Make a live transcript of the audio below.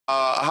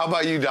How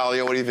about you,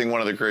 Dahlia? What do you think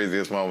one of the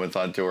craziest moments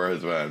on tour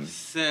has been?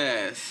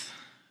 Sis,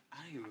 I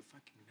don't even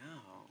fucking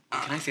know.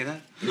 Can I say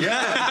that?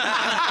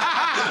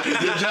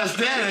 Yeah. You just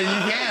did, and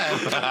you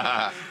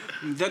can.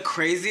 The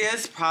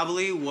craziest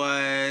probably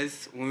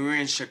was when we were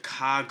in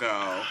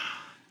Chicago.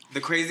 The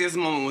craziest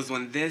moment was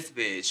when this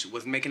bitch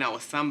was making out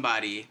with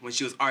somebody when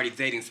she was already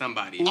dating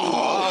somebody.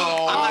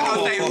 Oh! I'm not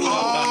gonna say who.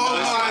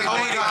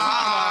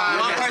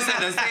 One person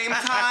at the same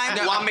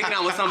time while making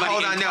out with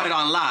somebody and put it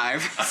on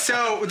live.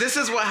 So this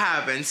is what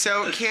happened.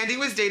 So Candy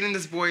was dating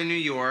this boy in New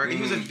York. He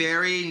was a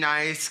very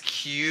nice,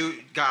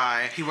 cute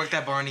guy. He worked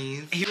at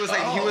Barney's. He was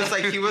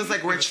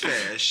like Rich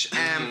Fish.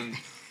 And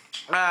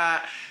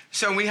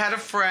so we had a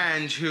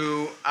friend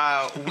who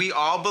we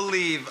all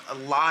believe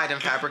lied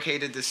and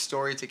fabricated this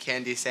story to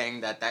Candy saying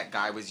that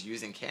guy was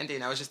using Candy.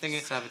 And I was just thinking,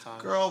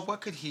 sabotage. Girl,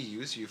 what could he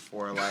use you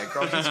for? Like,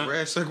 girl, he's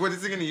rich. Like, what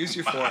is he gonna use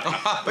you for?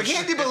 But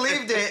Candy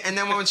believed it. And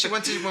then when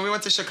we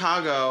went to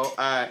Chicago,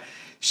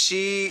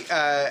 she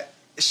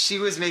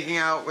was making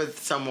out with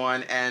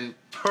someone and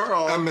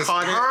Pearl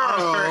caught it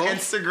on her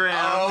Instagram.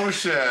 Oh,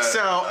 shit.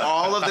 So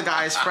all of the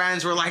guys'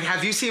 friends were like,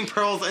 have you seen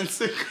Pearl's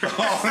Instagram?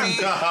 Oh,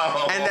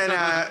 no. And then,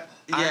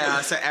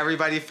 yeah, so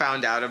everybody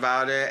found out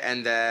about it,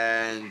 and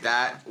then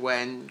that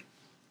went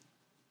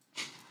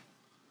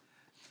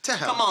to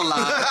hell. Come on, love.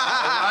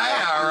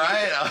 All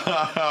right.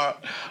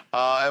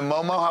 And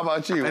Momo, how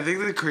about you? I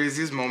think the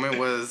craziest moment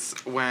was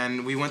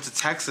when we went to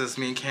Texas,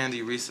 me and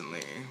Candy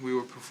recently. We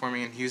were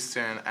performing in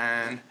Houston,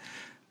 and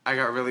I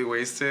got really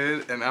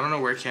wasted, and I don't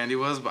know where Candy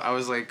was, but I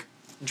was like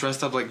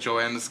dressed up like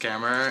Joanne the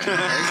Scammer.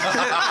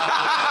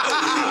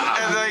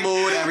 And like,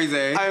 mood every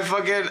day.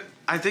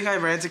 I think I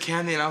ran to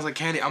Candy and I was like,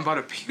 Candy, I'm about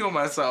to pee on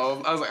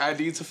myself. I was like, I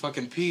need to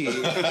fucking pee.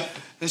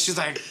 And she's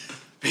like,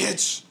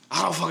 bitch,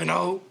 I don't fucking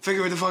know.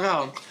 Figure it the fuck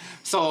out.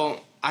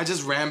 So I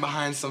just ran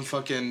behind some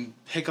fucking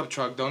pickup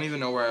truck, don't even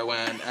know where I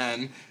went,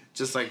 and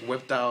just like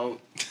whipped out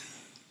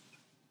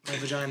my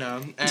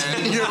vagina.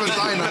 And your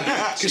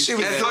vagina. Because she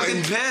was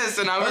fucking pissed,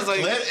 and I was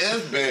like, Clit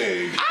is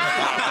big.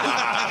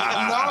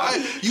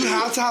 You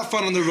have to have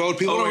fun on the road.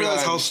 People don't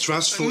realize how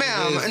stressful it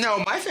is.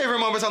 No, my favorite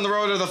moments on the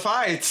road are the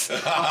fights.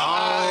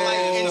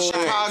 Like in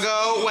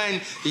Chicago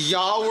when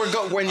y'all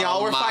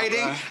were fighting.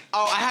 God.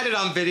 Oh, I had it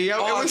on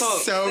video. It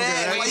was so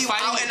good. Were you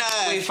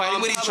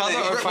fighting with each other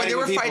or fighting they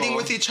were with people? fighting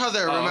with each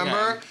other,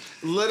 remember? Okay.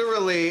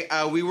 Literally,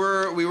 we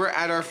were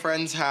at our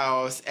friend's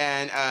house,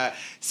 and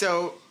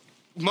so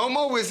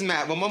Momo was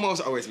mad. Well, Momo was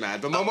always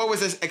mad, but Momo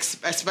was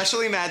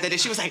especially mad that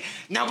she was like,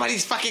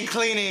 nobody's fucking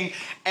cleaning.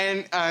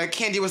 And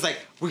Candy was like,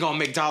 we're gonna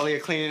make Dahlia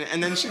clean.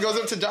 And then she goes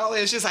up to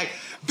Dahlia and she's like,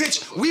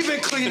 bitch, we've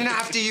been cleaning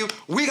after you.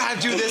 We gotta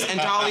do this. And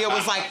Dahlia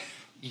was like,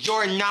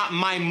 you're not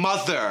my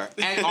mother.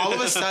 And all of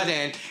a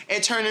sudden,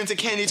 it turned into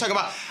Candy talking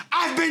about,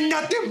 I've been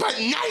nothing but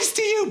nice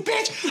to you,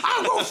 bitch.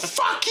 I will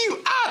fuck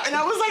you up. And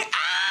I was like,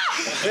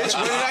 bitch,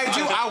 what did I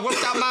do? I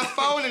whipped out my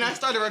phone and I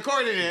started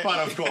recording it. But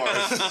of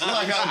course,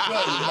 like a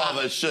good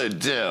mother should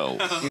do.